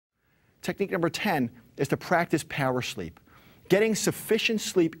Technique number 10 is to practice power sleep. Getting sufficient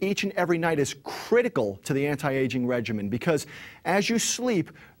sleep each and every night is critical to the anti-aging regimen because as you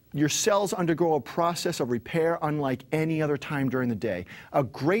sleep, your cells undergo a process of repair unlike any other time during the day. A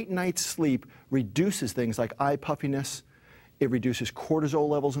great night's sleep reduces things like eye puffiness, it reduces cortisol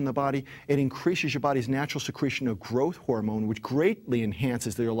levels in the body, it increases your body's natural secretion of growth hormone, which greatly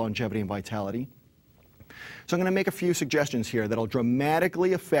enhances your longevity and vitality. So I'm going to make a few suggestions here that'll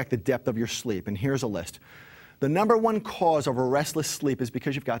dramatically affect the depth of your sleep, and here's a list. The number one cause of a restless sleep is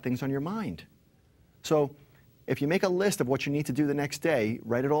because you've got things on your mind. So if you make a list of what you need to do the next day,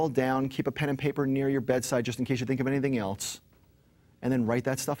 write it all down, keep a pen and paper near your bedside just in case you think of anything else, and then write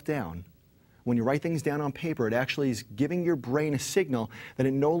that stuff down. When you write things down on paper, it actually is giving your brain a signal that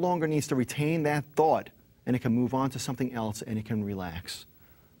it no longer needs to retain that thought, and it can move on to something else and it can relax.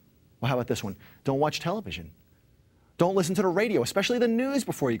 Well, how about this one? Don't watch television. Don't listen to the radio, especially the news,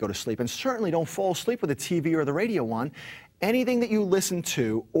 before you go to sleep. And certainly don't fall asleep with the TV or the radio on. Anything that you listen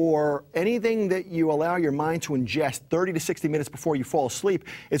to or anything that you allow your mind to ingest 30 to 60 minutes before you fall asleep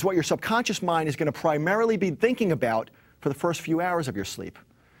is what your subconscious mind is going to primarily be thinking about for the first few hours of your sleep.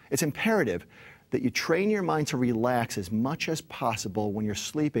 It's imperative that you train your mind to relax as much as possible when you're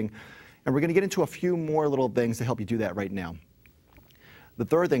sleeping. And we're going to get into a few more little things to help you do that right now. The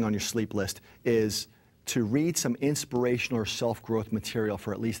third thing on your sleep list is to read some inspirational or self-growth material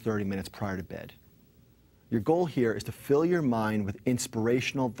for at least 30 minutes prior to bed. Your goal here is to fill your mind with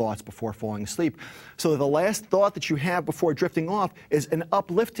inspirational thoughts before falling asleep, so that the last thought that you have before drifting off is an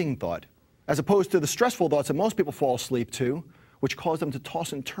uplifting thought, as opposed to the stressful thoughts that most people fall asleep to, which cause them to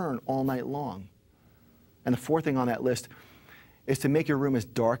toss and turn all night long. And the fourth thing on that list is to make your room as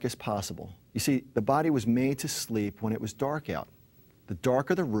dark as possible. You see, the body was made to sleep when it was dark out. The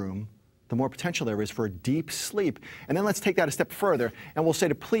darker the room, the more potential there is for a deep sleep. And then let's take that a step further, and we'll say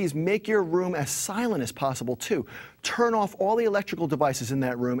to please make your room as silent as possible too. Turn off all the electrical devices in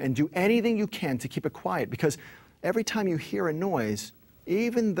that room and do anything you can to keep it quiet, because every time you hear a noise,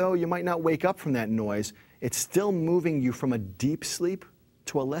 even though you might not wake up from that noise, it's still moving you from a deep sleep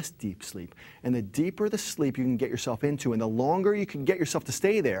to a less deep sleep. And the deeper the sleep you can get yourself into, and the longer you can get yourself to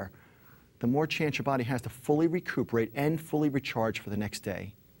stay there, the more chance your body has to fully recuperate and fully recharge for the next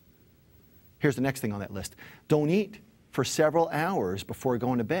day. Here's the next thing on that list. Don't eat for several hours before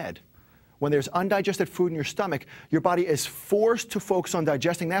going to bed. When there's undigested food in your stomach, your body is forced to focus on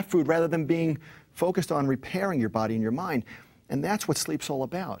digesting that food rather than being focused on repairing your body and your mind. And that's what sleep's all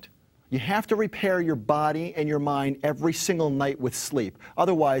about. You have to repair your body and your mind every single night with sleep.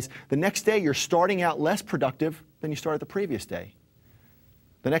 Otherwise, the next day you're starting out less productive than you started the previous day.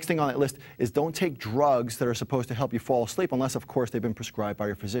 The next thing on that list is don't take drugs that are supposed to help you fall asleep unless, of course, they've been prescribed by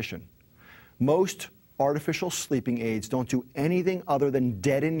your physician. Most artificial sleeping aids don't do anything other than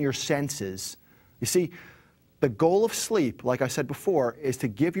deaden your senses. You see, the goal of sleep, like I said before, is to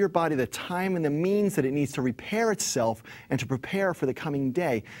give your body the time and the means that it needs to repair itself and to prepare for the coming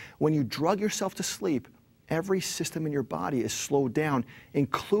day. When you drug yourself to sleep, every system in your body is slowed down,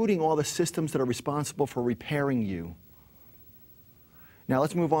 including all the systems that are responsible for repairing you. Now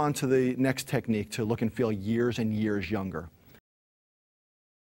let's move on to the next technique to look and feel years and years younger.